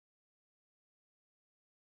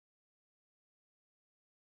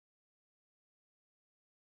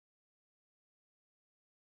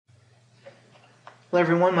Hello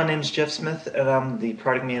everyone, my name is Jeff Smith and I'm the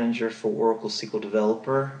product manager for Oracle SQL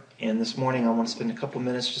Developer, and this morning I want to spend a couple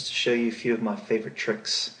minutes just to show you a few of my favorite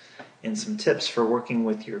tricks and some tips for working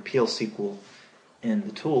with your PLSQL in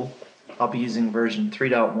the tool. I'll be using version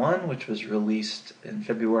 3.1, which was released in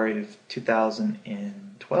February of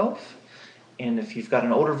 2012, and if you've got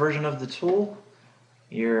an older version of the tool,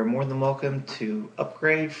 you're more than welcome to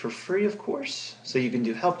upgrade for free, of course. So you can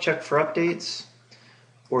do help check for updates,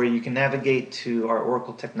 or you can navigate to our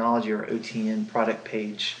Oracle Technology or OTN product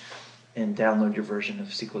page and download your version of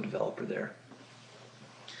SQL Developer there.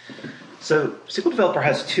 So SQL Developer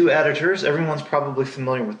has two editors. Everyone's probably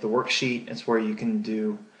familiar with the worksheet. It's where you can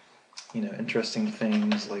do, interesting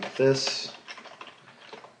things like this.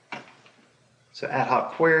 So ad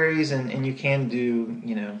hoc queries, and you can do,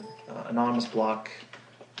 anonymous block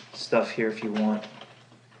stuff here if you want.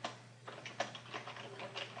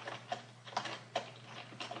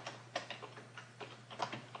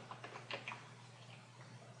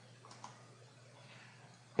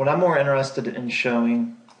 What I'm more interested in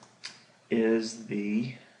showing is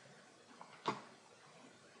the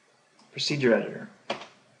procedure editor,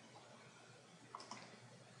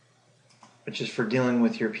 which is for dealing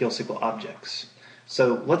with your PLSQL objects.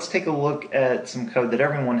 So let's take a look at some code that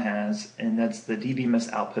everyone has, and that's the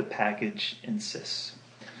dbms output package in sys.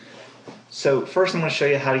 So first I'm going to show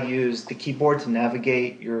you how to use the keyboard to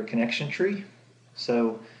navigate your connection tree.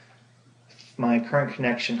 So my current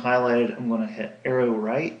connection highlighted, I'm going to hit arrow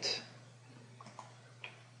right.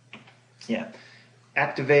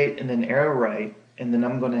 Activate and then arrow right, and then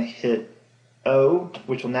I'm going to hit O,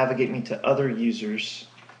 which will navigate me to other users,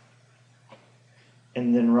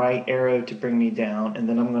 and then right arrow to bring me down, and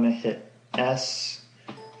then I'm going to hit S,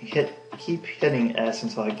 keep hitting S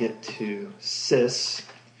until I get to sys,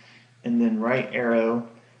 and then right arrow,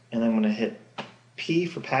 and I'm going to hit P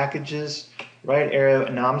for packages, right arrow,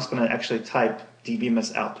 and now I'm just going to actually type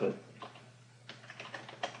dbms output.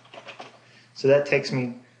 So that takes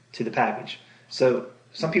me to the package. So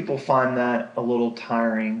some people find that a little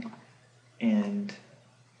tiring, and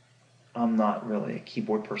I'm not really a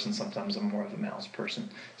keyboard person. Sometimes I'm more of a mouse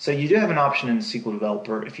person. So you do have an option in SQL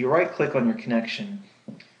Developer. If you right click on your connection,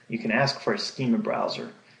 you can ask for a schema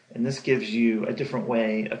browser, and this gives you a different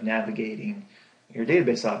way of navigating your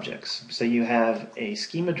database objects. So you have a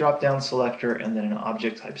schema drop-down selector and then an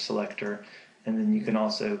object type selector, and then you can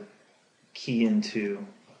also key into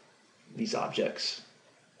these objects.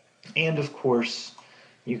 And of course,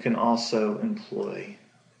 you can also employ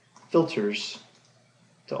filters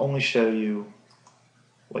to only show you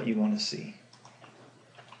what you want to see.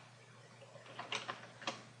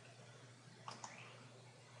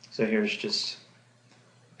 So here's just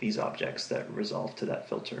these objects that resolve to that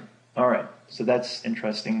filter. Alright, so that's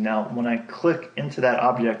interesting. Now, when I click into that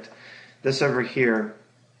object, this over here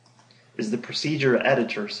is the procedure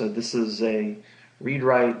editor. So this is a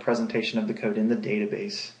read-write presentation of the code in the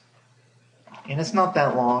database. And it's not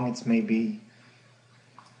that long. It's maybe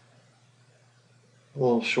a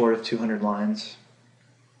little short of 200 lines.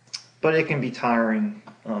 But it can be tiring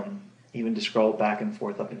even to scroll back and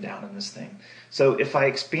forth, up and down in this thing. So if I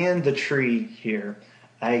expand the tree here,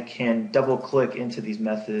 I can double click into these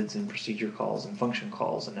methods and procedure calls and function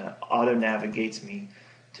calls, and that auto navigates me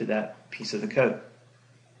to that piece of the code.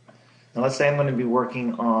 Now let's say I'm going to be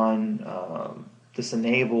working on this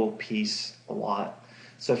enable piece a lot.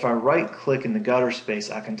 So if I right click in the gutter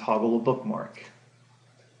space, I can toggle a bookmark.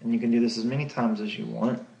 And you can do this as many times as you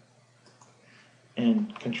want.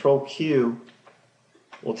 And Control Q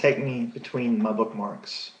will take me between my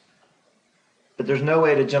bookmarks. But there's no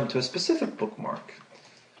way to jump to a specific bookmark,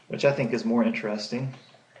 which I think is more interesting.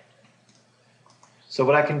 So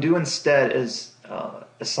what I can do instead is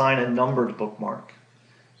assign a numbered bookmark.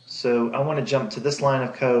 So I want to jump to this line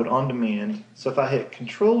of code on demand. So if I hit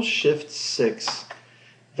Control-Shift-6,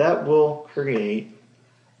 that will create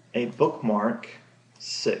a bookmark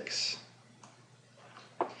 6.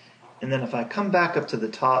 And then if I come back up to the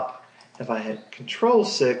top, if I hit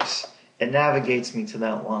Control-6, it navigates me to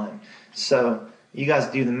that line. So you guys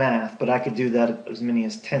do the math, but I could do that as many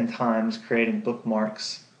as 10 times, creating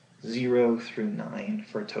bookmarks 0 through 9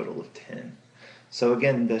 for a total of 10. So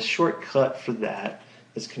again, the shortcut for that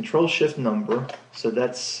is Control-Shift-Number, so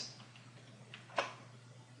that's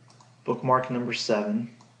bookmark number 7,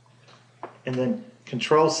 and then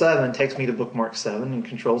Control-7 takes me to bookmark 7, and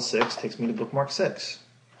Control-6 takes me to bookmark 6.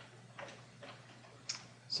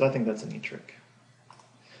 So I think that's a neat trick.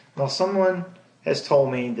 Now someone has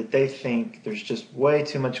told me that they think there's just way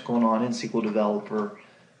too much going on in SQL Developer.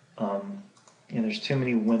 There's too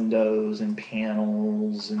many windows and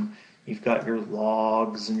panels and You've got your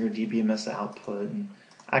logs and your DBMS output, and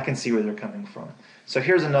I can see where they're coming from. So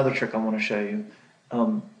here's another trick I want to show you.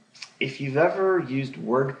 If you've ever used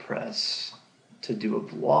WordPress to do a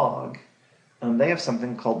blog, they have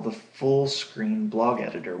something called the full screen blog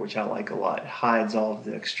editor, which I like a lot. It hides all of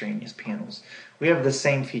the extraneous panels. We have the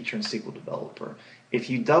same feature in SQL Developer. If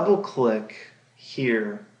you double click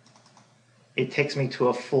here, it takes me to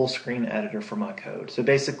a full screen editor for my code. So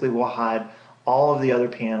basically we'll hide all of the other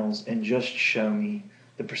panels and just show me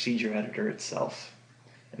the procedure editor itself.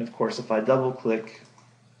 And of course, if I double click,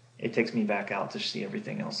 it takes me back out to see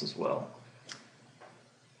everything else as well.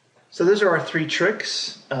 So those are our 3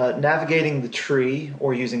 tricks: navigating the tree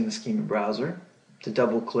or using the schema browser to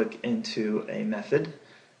double click into a method,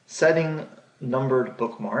 setting numbered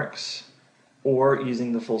bookmarks, or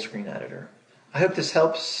using the full screen editor. I hope this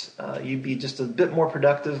helps you be just a bit more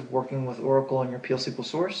productive working with Oracle and your PLSQL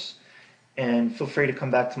source. And feel free to come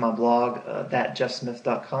back to my blog,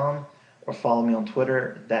 thatjeffsmith.com, or follow me on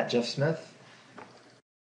Twitter, thatjeffsmith.